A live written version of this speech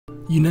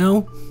You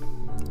know,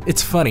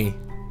 it's funny.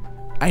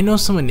 I know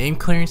someone named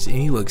Clarence and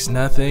he looks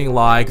nothing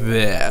like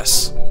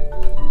this.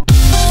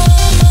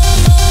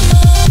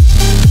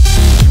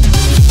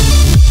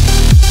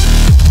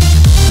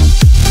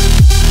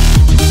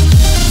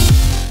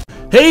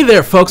 Hey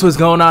there folks, what's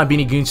going on?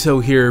 Beanie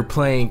Gunso here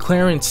playing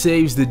Clarence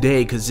Saves the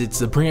Day because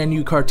it's a brand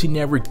new Cartoon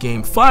Network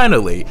game.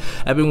 Finally!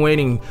 I've been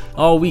waiting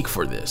all week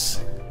for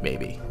this.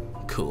 Maybe.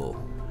 Cool.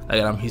 Look at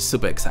him, he's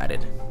super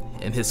excited.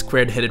 And his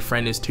squared-headed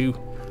friend is too.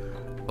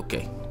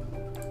 Okay.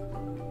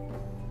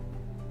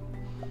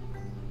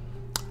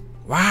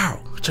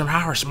 Wow,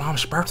 tomorrow's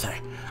Mom's birthday.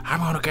 I'm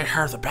gonna get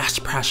her the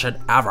best present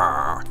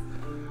ever.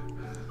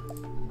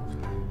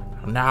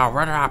 Now,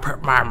 where do I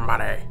put my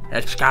money?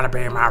 It's gotta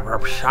be in my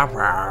room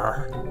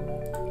somewhere.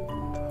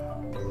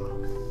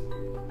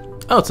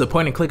 Oh, it's a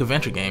point-and-click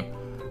adventure game.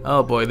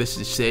 Oh boy, this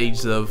is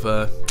shades of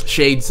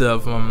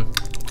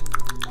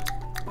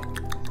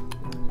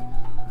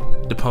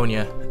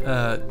Deponia.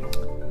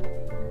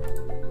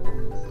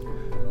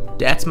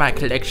 That's my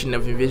collection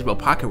of invisible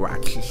pocket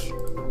watches.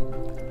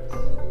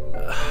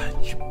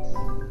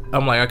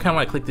 I'm like, I kinda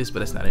wanna click this, but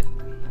that's not it.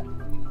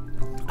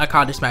 I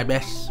call this my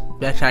best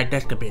side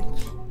desk bench.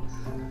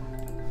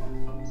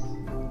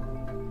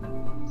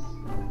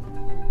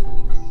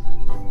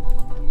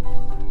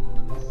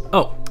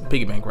 Oh,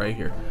 piggy bank right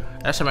here.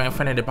 That's my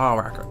infinity ball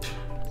record.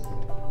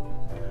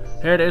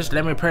 Here it is,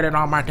 let me put it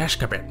on my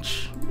desk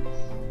bench.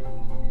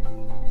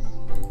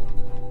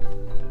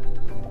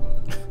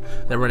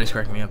 That run is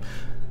cracking me up.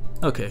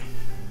 Okay.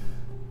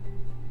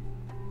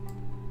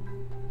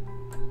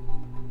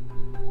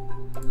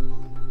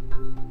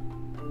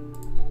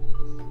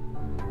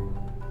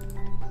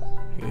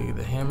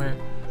 The hammer.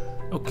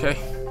 Okay.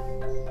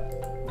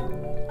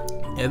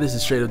 Yeah, this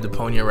is straight up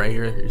Deponia right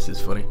here. This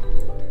is funny.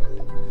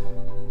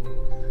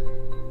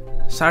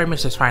 Sorry,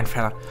 Mrs.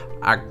 Finefella.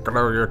 I'll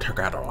glue you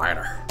together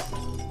later.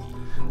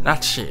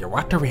 Let's see,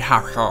 what do we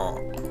have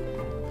here?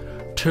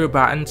 2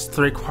 buttons,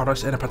 3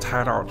 quarters, and a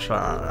potato chip.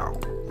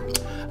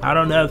 I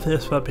don't know if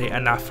this will be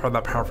enough for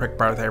the perfect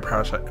birthday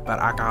present, but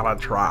I gotta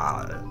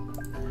try.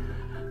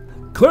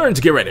 Clarence,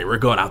 get ready. We're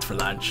going out for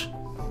lunch.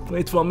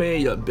 Wait for me,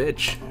 you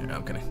bitch. No,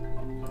 I'm kidding.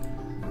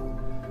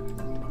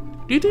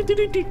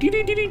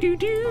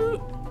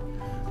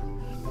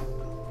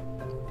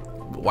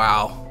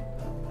 Wow.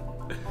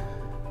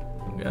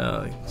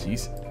 Oh,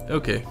 jeez.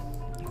 Okay.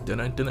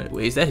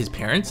 Wait, is that his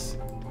parents?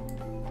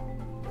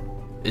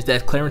 Is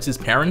that Clarence's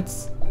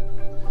parents?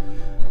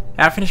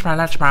 I finished my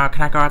lunch tomorrow.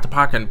 Can I go out the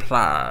park and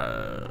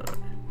play?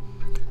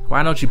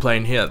 Why don't you play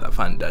in here? The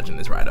fun dungeon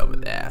is right over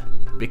there.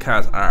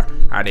 Because I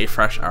need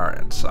fresh air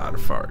inside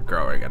for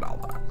growing and all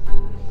that.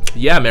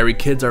 Yeah, Mary,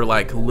 kids are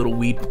like little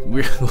weed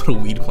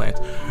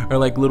plants, or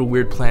like little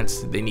weird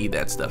plants. They need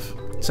that stuff.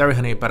 Sorry,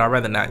 honey, but I'd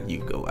rather not you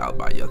go out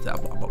by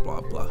yourself. Blah blah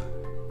blah blah.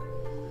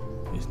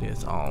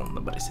 It's all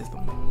nobody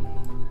system.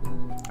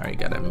 Alright,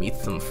 gotta meet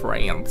some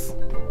friends.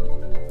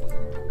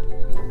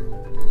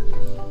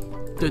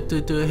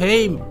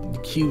 Hey,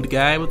 cute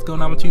guy, what's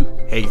going on with you?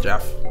 Hey,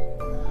 Jeff.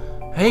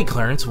 Hey,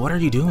 Clarence, what are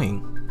you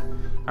doing?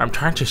 I'm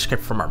trying to escape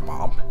from our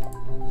mom.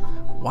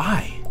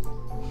 Why?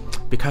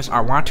 Because I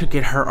want to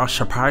get her a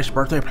surprise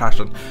birthday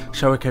present,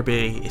 so it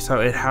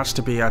has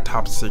to be a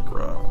top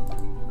secret.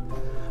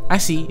 I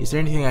see. Is there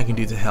anything I can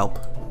do to help?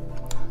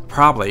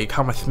 Probably.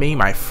 Come with me,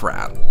 my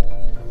friend.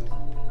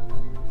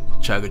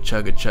 Chugga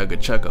chugga chugga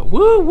chugga.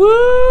 Woo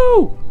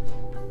woo!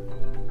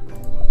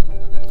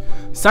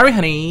 Sorry,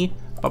 honey.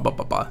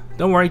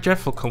 Don't worry,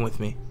 Jeff will come with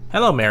me.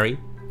 Hello, Mary.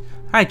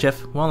 Hi,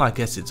 Jeff. Well, I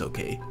guess it's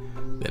okay.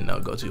 Then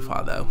don't go too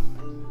far, though.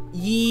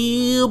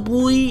 Yeah,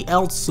 boy,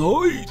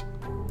 outside.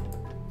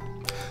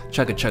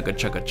 Chugga chugga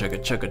chugga chugga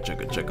chugga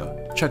chugga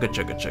chugga chugga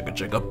chugga chugga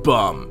chugga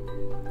bum.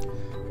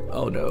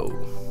 Oh no.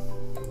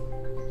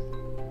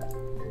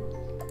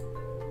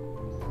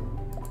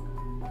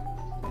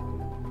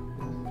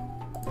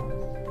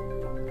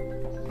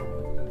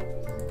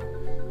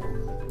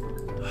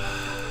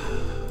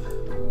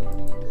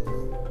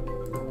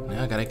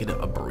 Now I gotta get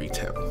a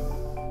burrito.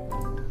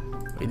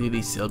 Wait, do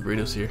these sell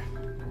burritos here?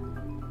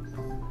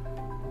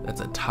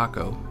 That's a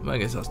taco. Well, I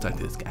guess I'll talk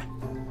to this guy.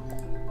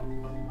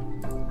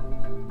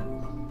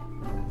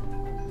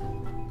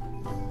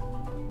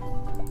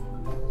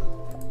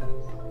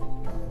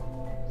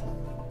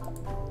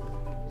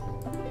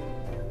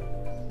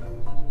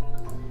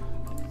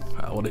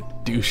 What a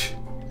douche.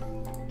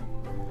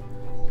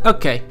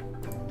 Okay,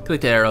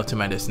 click the arrow to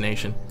my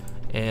destination,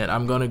 and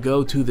I'm gonna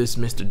go to this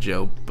Mr.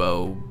 Joe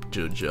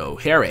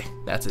Harry.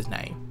 That's his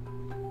name.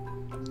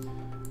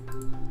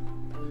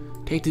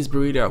 Take this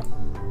burrito.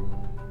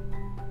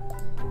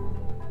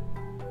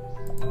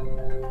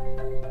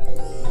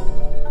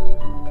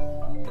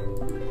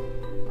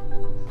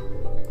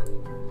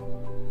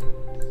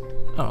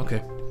 Oh,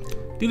 okay.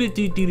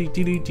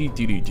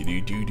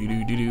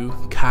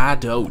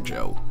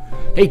 Kadojo.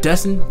 Hey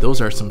Dustin, those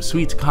are some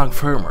sweet kung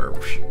fu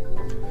moves.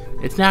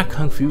 It's not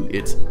kung fu,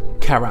 it's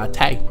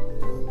karate.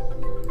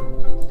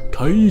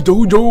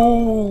 Kaidojo!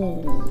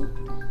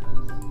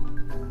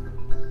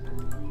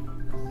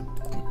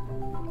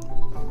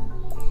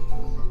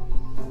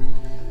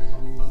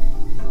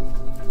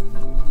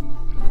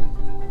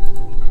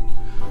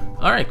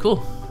 Alright,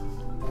 cool.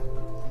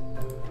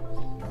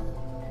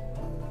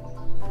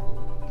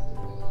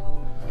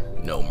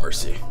 No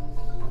mercy.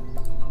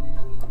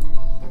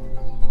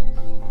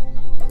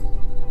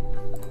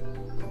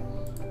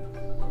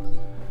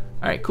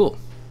 Alright, cool.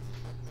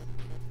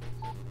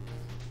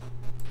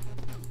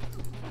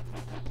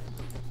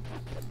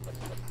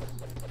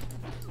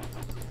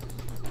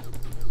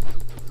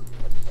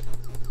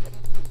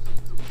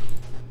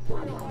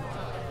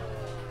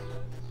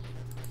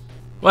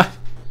 What?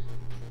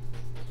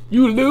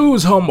 You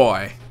lose,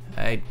 homeboy.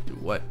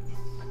 What?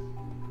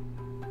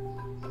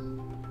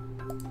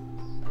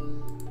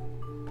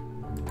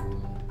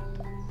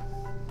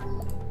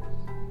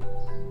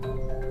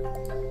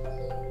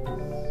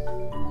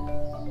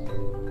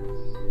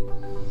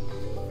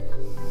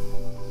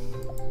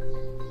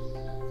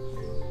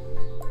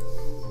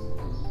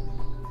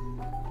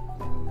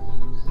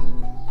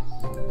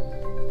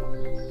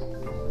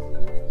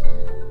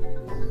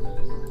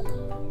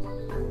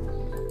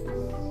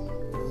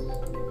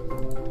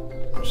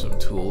 Some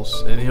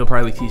tools, and he'll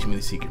probably teach me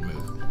the secret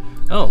move.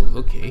 Oh,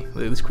 okay.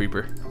 Look at this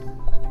creeper.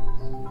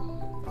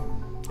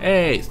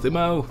 Hey,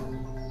 Slimo.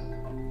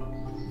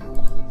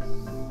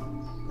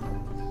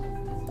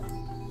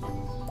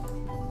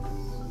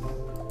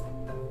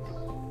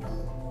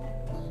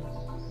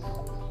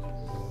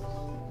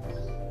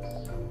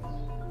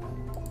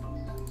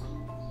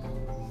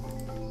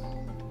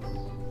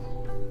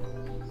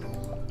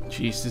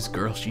 Jeez, this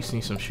girl, she's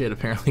seen some shit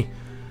apparently.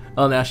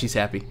 Oh, now she's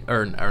happy.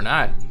 Or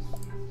not.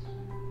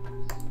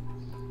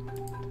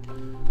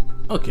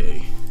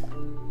 Okay.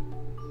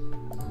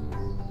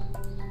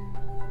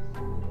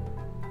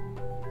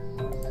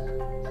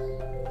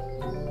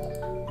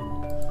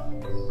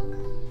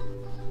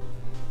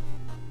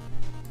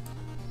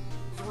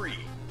 Three,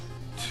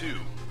 two,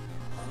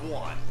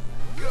 one,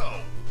 go!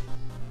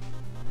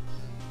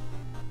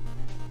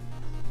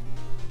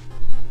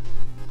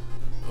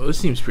 Well, this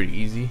seems pretty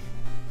easy.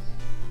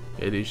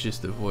 It is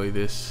just avoid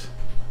this.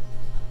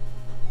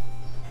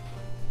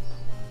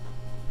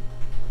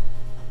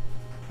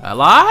 I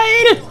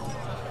lied!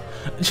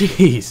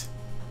 Jeez.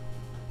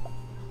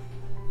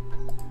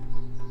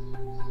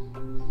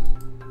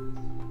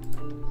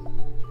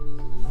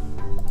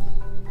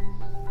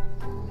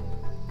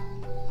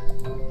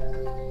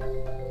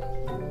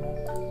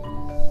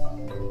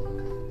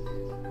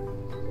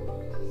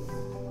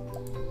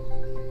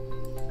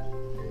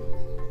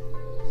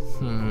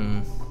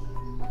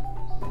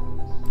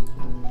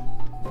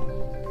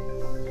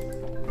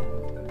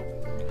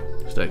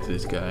 Stuck to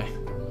this guy.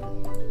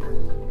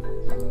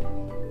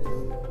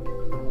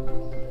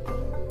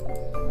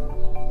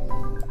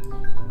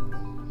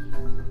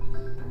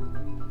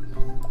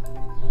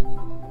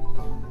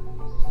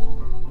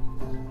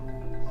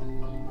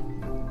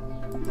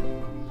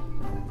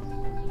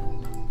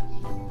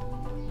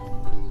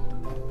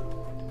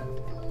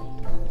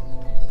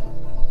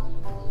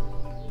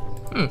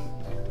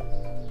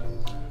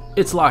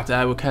 It's locked.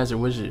 I would cast a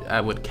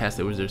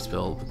wizard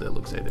spell, but that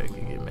looks like that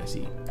can get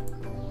messy.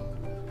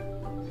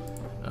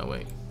 Oh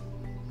wait.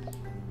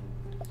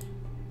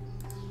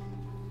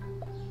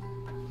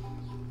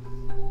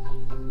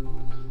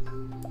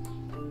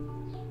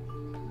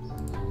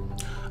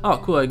 Oh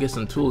cool, I get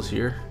some tools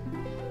here.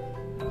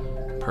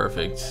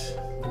 Perfect.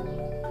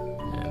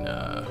 And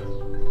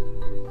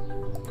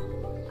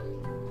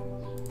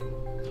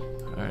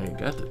alright,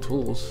 got the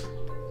tools.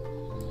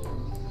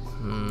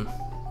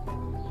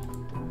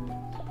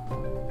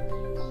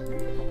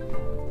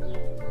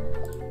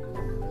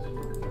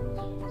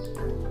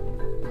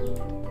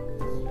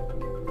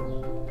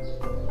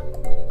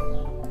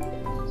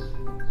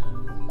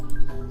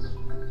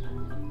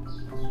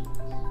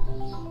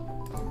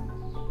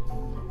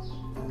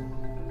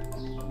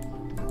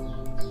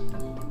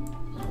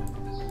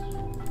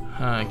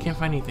 I can't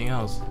find anything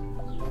else.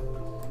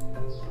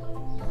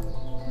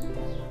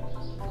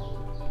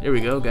 There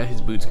we go, got his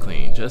boots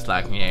clean, just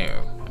like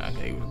now.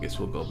 Okay, I guess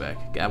we'll go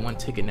back. Got one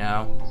ticket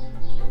now.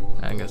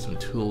 I got some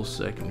tools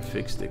so I can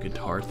fix the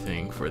guitar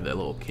thing for that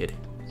little kid.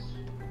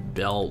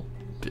 Bell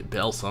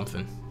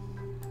something.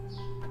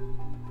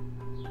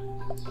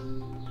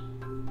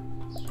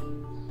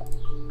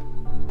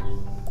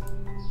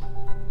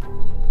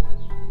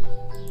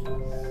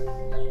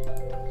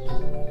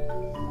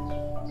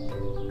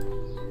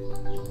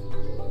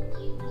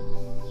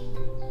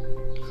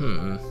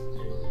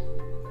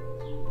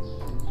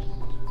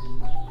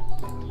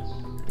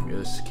 I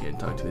guess can't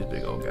talk to this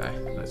big old guy.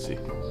 Let's see.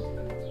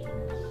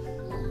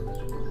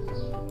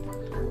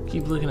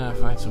 Keep looking to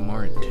find some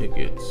more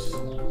tickets.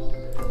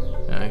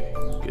 I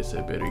guess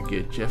I better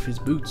get Jeff his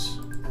boots.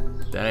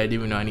 That I didn't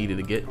even know I needed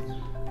to get.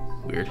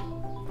 Weird.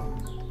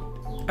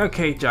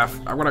 Okay, Jeff,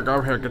 I'm gonna go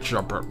ahead and get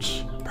your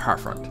boots.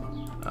 Perfect.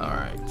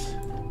 Alright.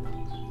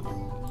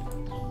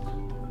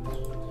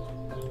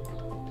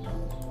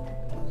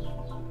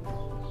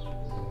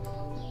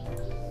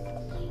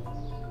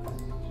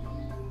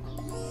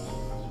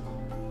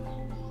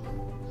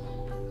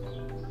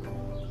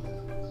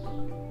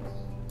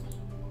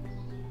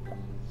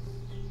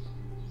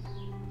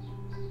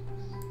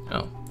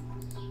 Oh,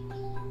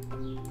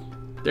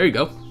 There you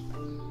go.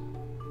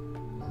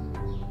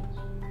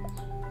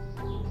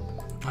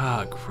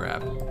 Ah,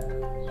 crap.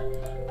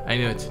 I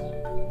knew it.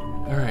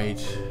 Alright.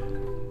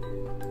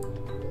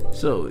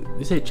 So,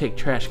 they say check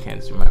trash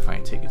cans. You might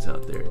find tickets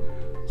out there.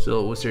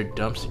 So, what's their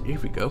dumpster? Here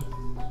we go.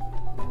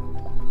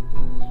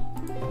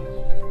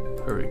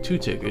 Alright, 2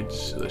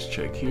 tickets. Let's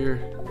check here.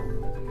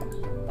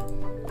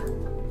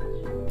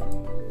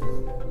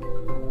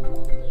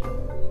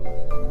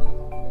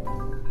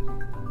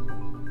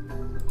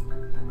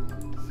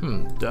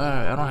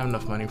 I don't have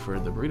enough money for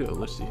the burrito.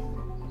 Let's see.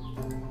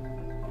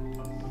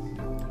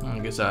 I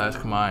guess I'll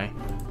ask my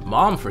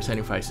mom for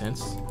 75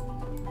 cents.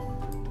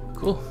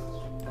 Cool.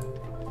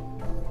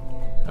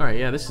 Alright,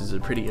 yeah, this is a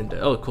pretty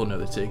in-depth. Oh, cool,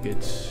 another ticket.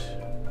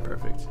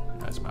 Perfect.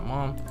 That's my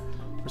mom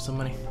for some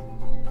money.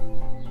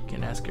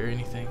 Can't ask her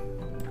anything.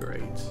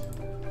 Great.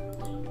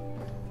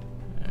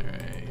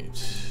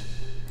 Alright.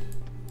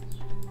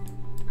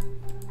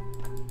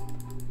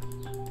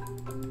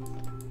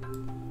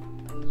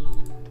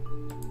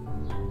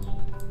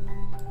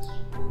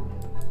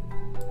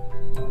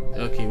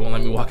 Okay, won't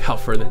let me walk out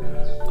further.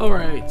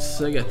 Alright,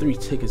 so I got 3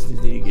 tickets.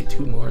 Just need to get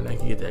 2 more and I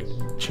can get that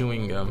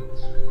chewing gum.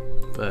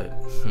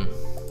 But,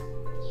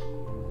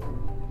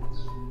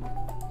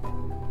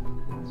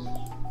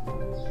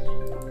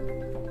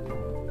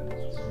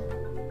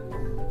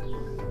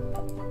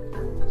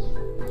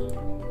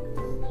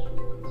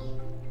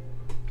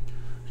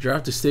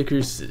 drop the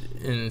stickers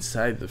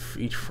inside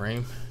each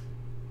frame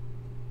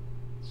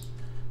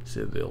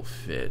so they'll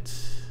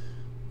fit.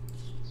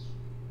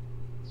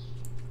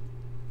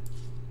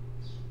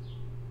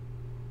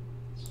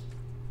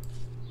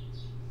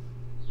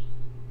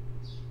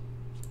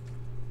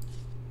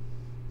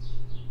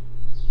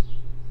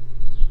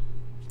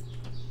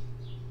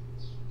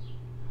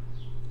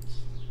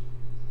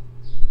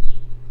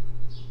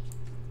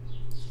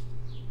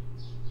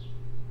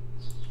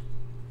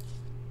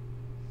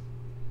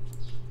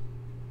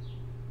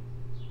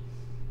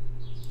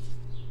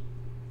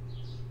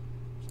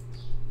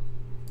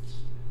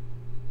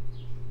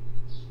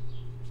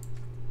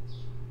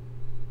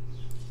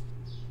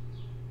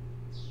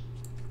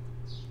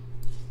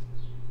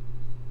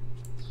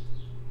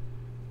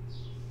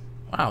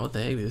 Wow, what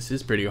the heck? This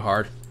is pretty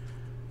hard.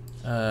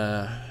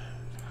 How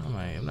am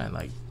I? I'm not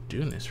like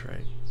doing this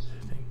right.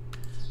 I think.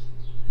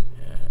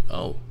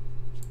 Oh.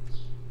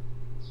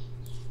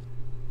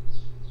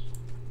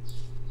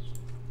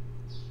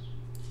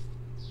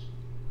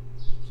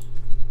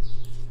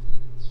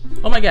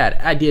 Oh my God!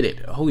 I did it!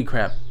 Holy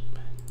crap!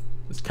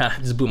 This kind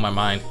of just blew my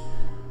mind.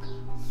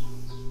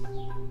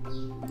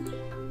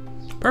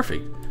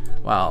 Perfect.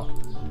 Wow.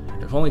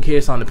 If only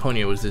Chaos on the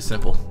Pony was this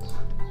simple.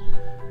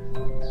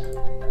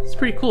 It's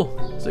pretty cool.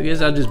 So I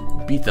guess I'll just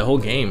beat the whole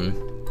game.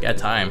 Got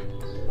time.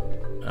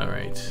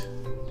 Alright.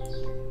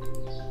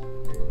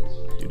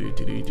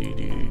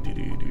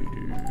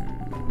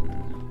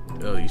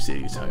 Oh, you said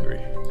he's hungry.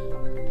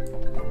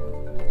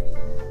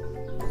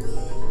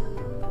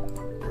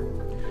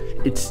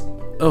 It's...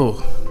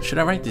 Oh, should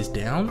I write this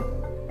down?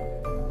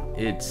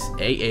 It's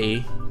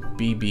A-A-B-B-A-B-A-B.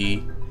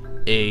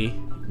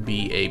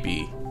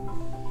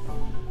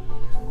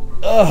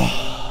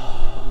 Ugh.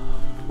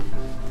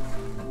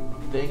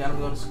 Dang, I'm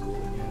going to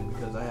school again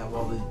because I have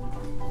all the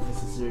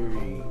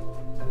necessary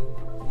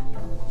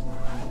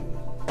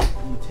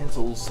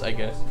utensils, I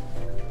guess.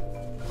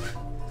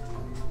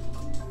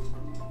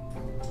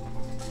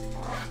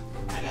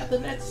 I got the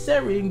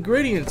necessary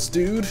ingredients,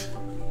 dude.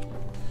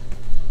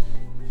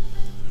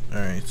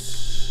 Alright.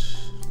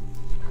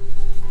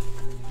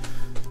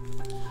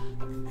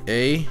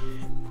 A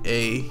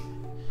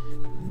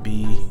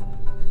B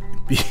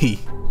B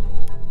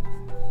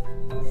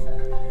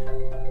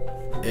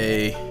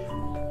A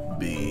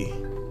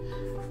B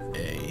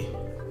A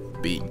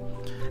B.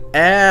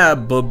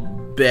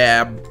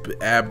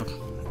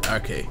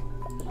 Okay.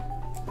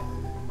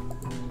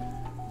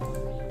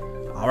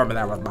 I'll remember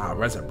that with my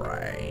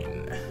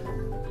brain.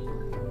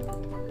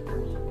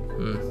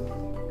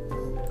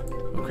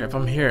 Okay, if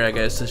I'm here, I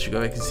guess I should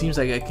go back. It seems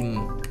like I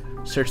can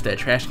search that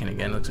trash can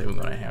again. Looks like we're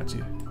gonna have to.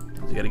 So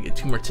I gotta get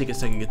 2 more tickets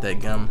so I can get that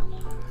gum.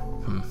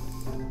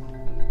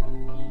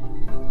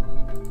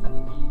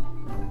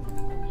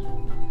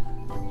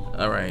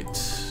 Alright,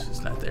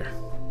 it's not there.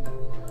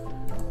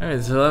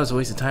 Alright, so that was a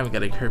waste of time. We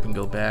gotta hurry up and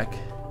go back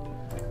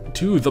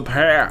to the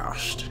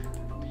past.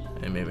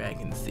 And maybe I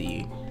can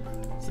see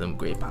some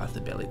great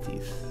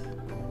possibilities.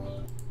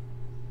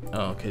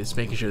 Oh, okay, just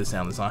making sure the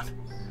sound is on.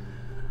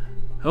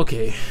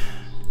 Okay.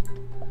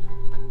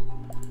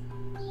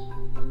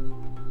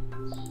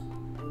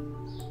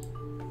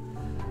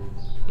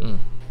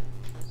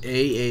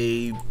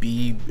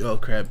 A-A-B... Oh,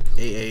 crap.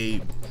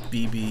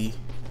 A-A-B-B...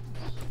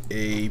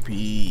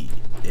 A-B-A-B...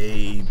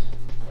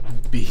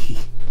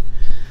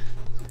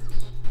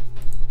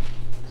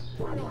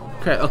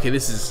 Crap, okay,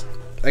 this is...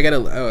 I gotta...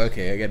 Oh,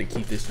 okay, I gotta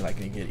keep this till I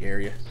can get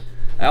area.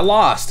 I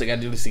lost! I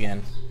gotta do this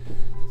again.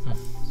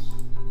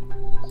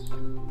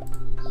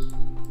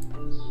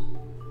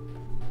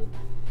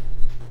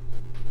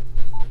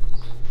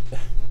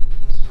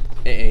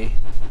 A-A...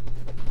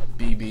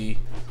 B-B...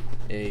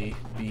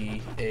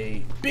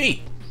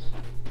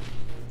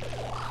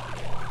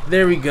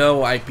 There we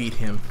go, I beat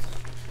him.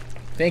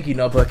 Thank you,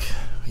 Notebook.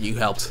 You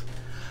helped.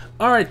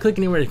 Alright, click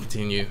anywhere to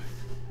continue.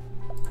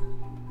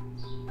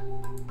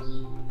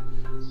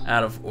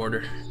 Out of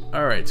order.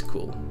 Alright,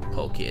 cool.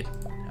 Pole kid.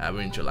 I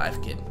ruined your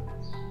life, kid.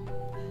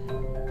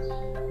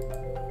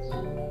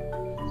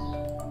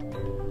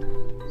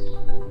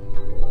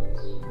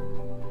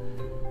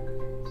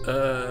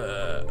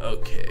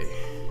 Okay.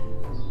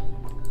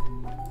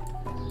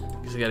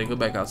 Guess I gotta go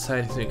back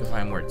outside so we can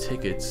find more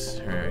tickets.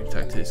 Or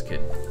talk to this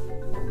kid.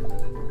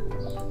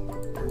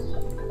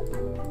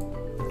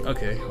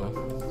 Okay, well.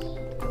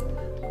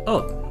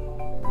 Oh.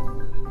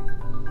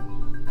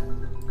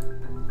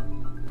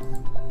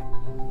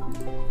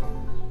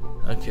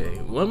 Okay,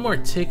 one more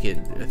ticket.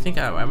 I think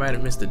I might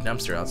have missed the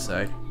dumpster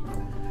outside.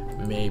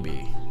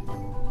 Maybe.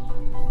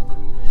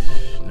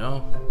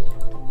 No.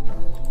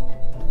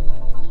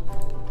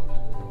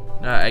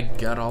 Nah, I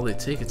got all the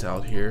tickets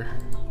out here.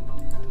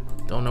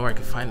 Don't know where I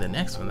can find the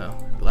next one though.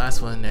 The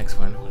last one, next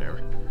one,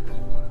 whatever.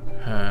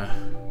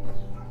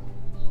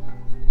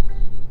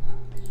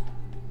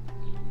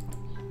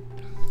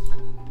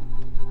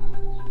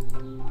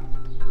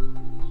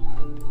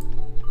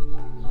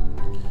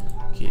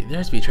 Okay, there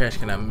has to be a trash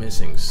can I'm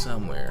missing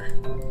somewhere.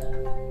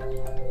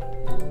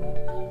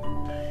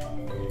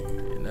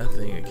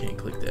 Nothing, I can't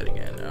click that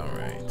again.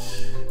 Alright.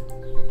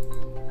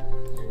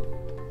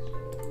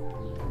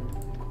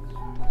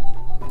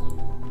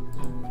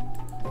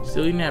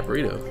 Still eating that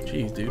burrito.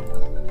 Jeez, dude.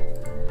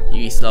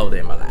 You eat slow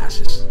there,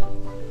 molasses.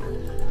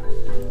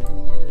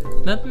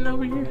 Nothing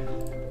over here?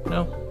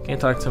 No?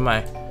 Can't talk to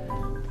my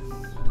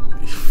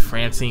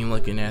Francine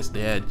looking ass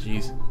dad.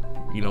 Jeez.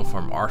 You know,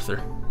 from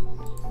Arthur.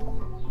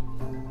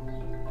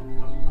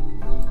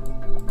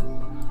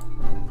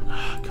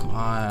 Come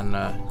on.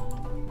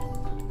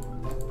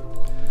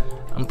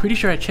 I'm pretty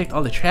sure I checked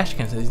all the trash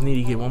cans. I just need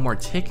to get one more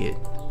ticket.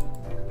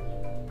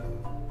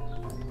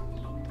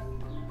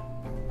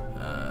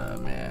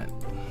 Man.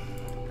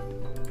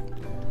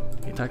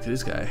 Can't talk to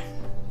this guy.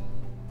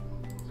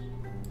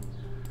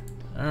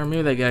 Or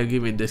maybe that guy will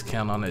give me a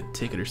discount on a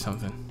ticket or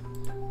something.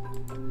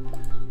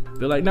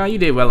 Be like, no, you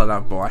did well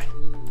enough, boy.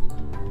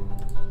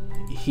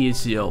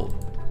 Here's your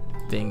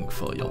thing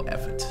for your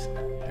effort.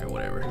 Or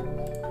whatever.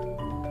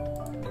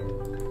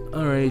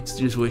 Alright,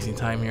 just wasting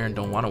time here and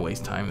don't want to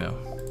waste time though.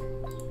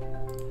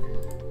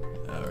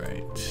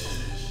 Alright.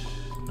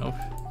 Nope.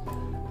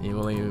 You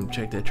won't even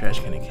check that trash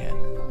can again.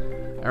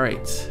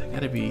 Alright,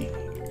 gotta be.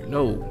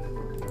 No.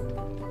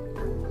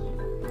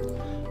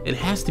 It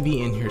has to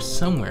be in here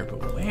somewhere,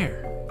 but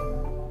where?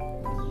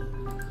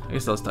 I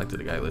guess I'll talk to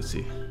the guy, let's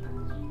see.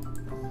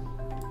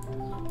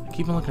 I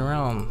keep on looking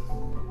around.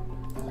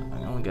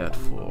 I only got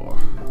 4.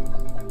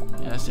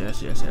 Yes.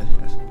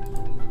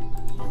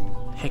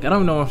 Heck, I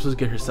don't know where I'm supposed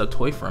to get her sub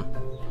toy from.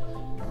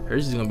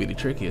 Hers is gonna be the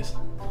trickiest.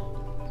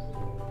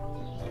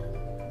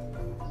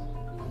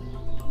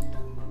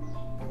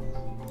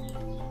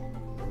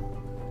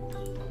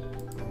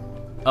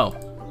 Oh.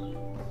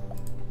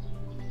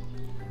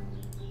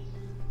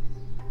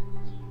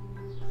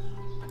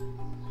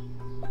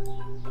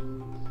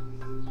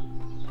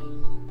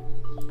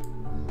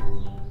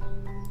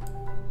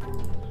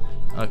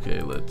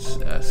 Okay, let's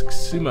ask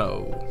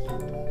Sumo.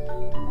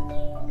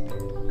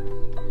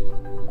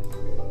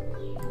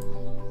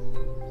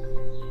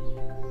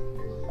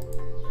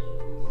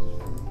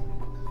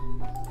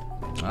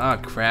 Ah,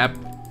 crap.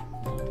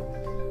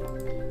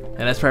 And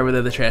that's probably where the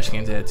other trash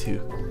cans at too.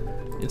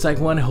 It's like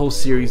one whole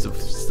series of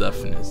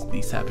stuff in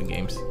these type of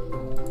games.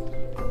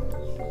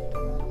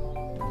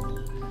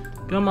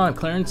 Come on,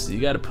 Clarence, you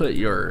gotta put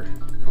your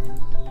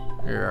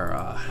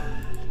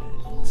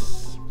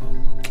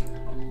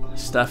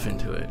stuff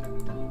into it.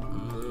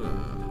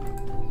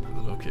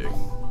 Okay.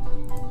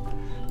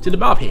 To the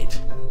ball pit.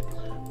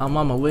 I'm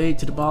on my way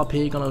to the ball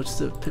pit. Gonna just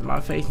put my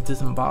face into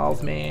some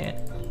balls, man.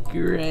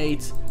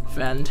 Great.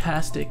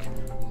 Fantastic.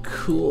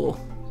 Cool.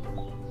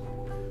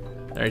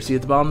 Alright, see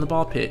at the bottom of the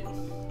ball pit.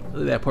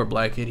 Look at that poor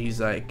black kid.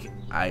 He's like,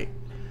 I'm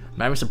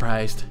not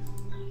surprised.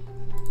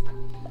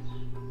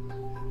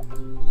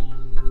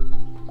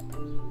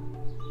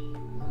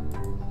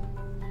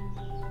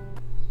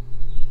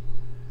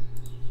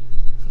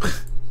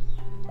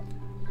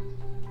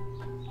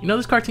 You know,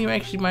 this cartoon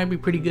actually might be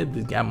pretty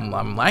good.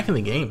 I'm liking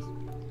the game.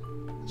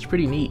 It's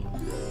pretty neat.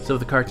 So if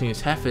the cartoon is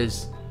half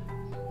as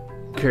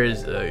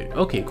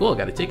okay, cool, I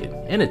got a ticket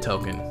and a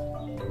token.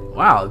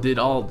 Wow, did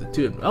all the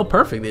two. Oh,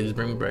 perfect. They just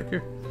bring me back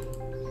here.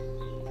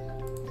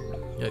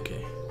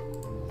 Okay.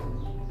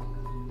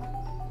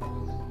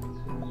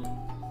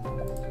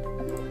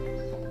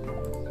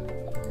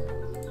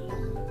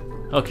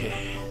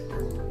 Okay.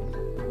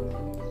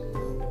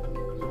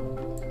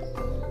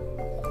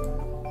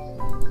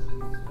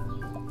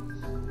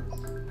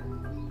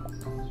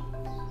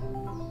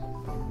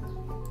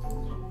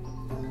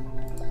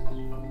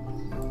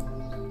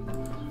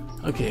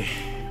 Okay.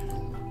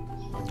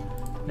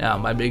 Now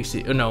my big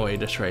oh no, wait,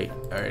 that's right.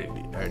 I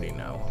already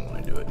know I'm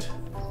gonna do it.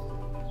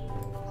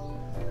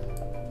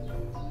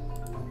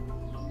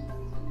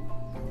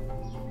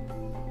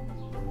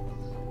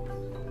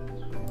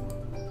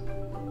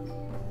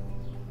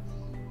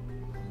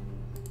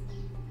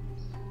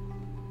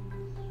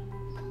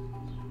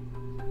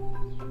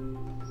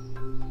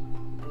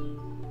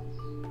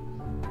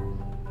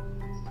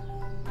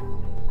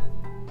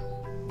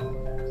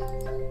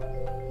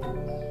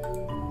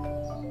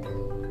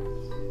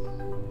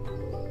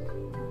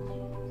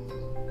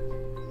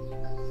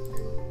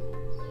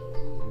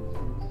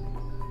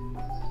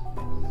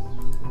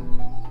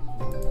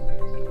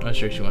 not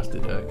sure she wants to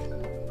duck.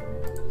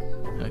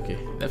 Okay,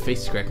 that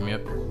face is cracking me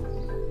up.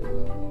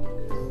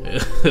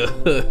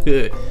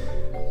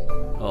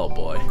 Oh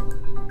boy.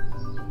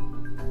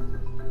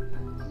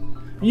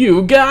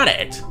 You got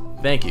it!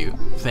 Thank you.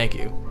 Thank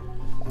you.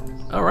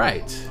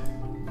 Alright.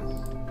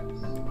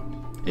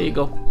 There you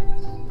go.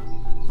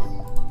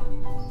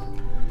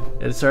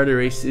 At the start of the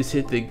race, just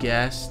hit the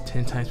gas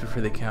 10 times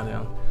before the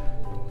countdown.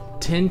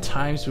 10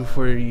 times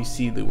before you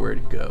see the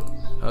word go.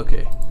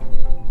 Okay.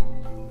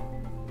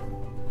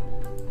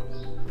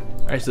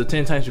 Alright, so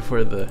 10 times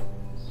before the...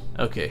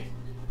 Okay.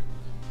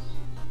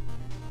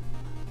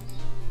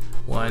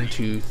 1,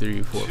 2,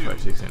 3, 4, 5,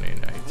 6, 7,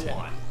 8, 9, 10.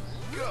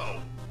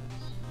 Go!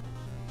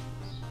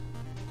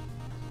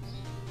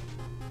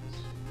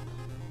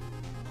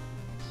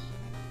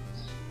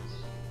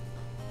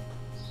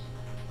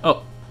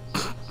 Oh.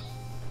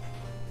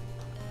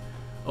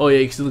 Oh yeah,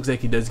 because it looks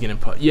like he does get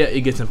yeah,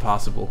 it gets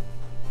impossible.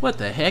 What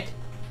the heck?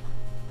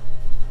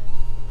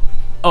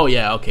 Oh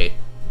yeah, okay.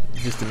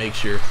 Just to make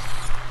sure.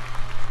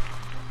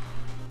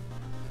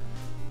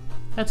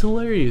 That's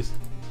hilarious.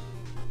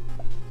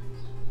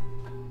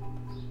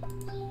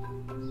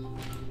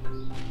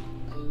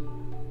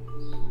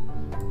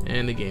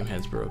 And the game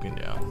has broken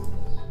down.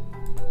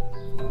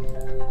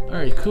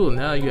 Alright, cool.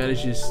 Now you gotta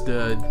just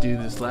do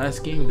this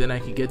last game, then I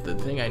can get the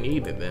thing I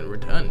need, and then we're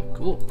done.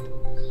 Cool.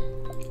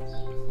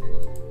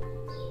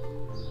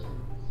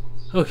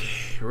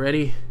 Okay,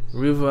 ready?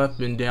 Move up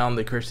and down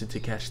the cursor to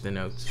catch the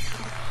notes.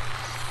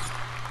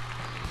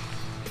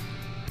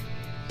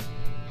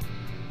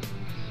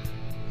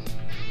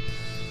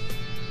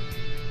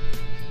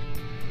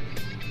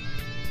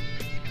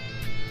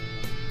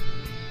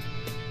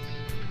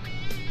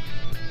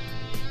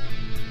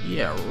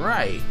 Yeah,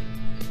 right.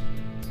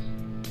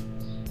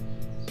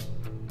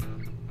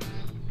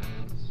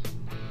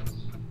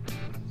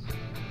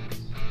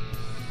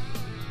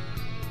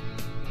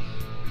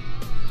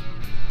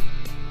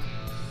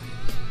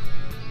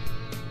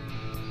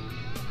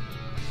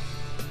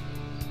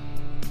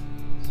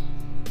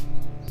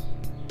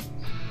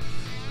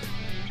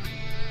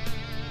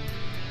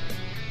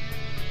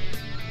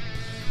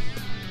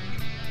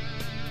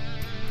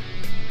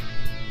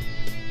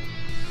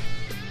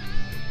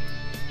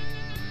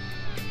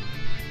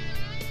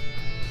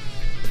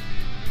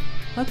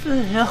 What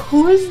the hell?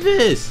 Who is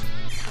this?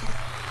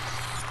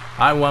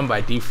 I won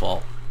by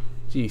default.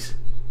 Jeez.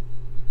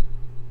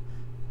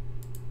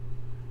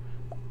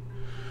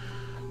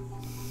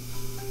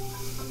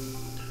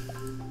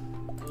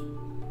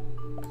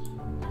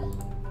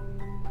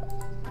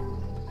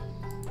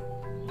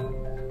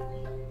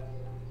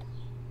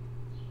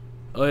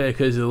 Oh yeah,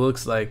 because it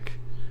looks like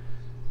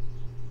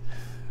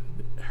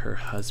her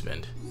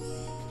husband.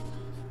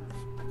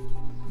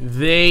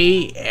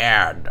 They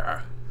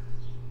add.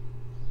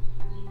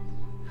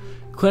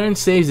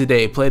 Clarence saves the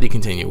day. Play to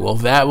continue. Well,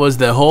 that was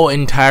the whole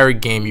entire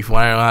game. If you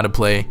want to know how to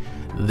play,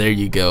 there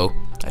you go.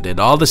 I did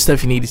all the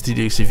stuff you needed to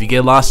do. So if you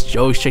get lost,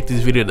 always check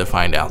this video to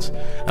find out.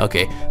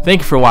 Okay,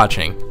 thank you for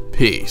watching.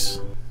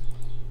 Peace.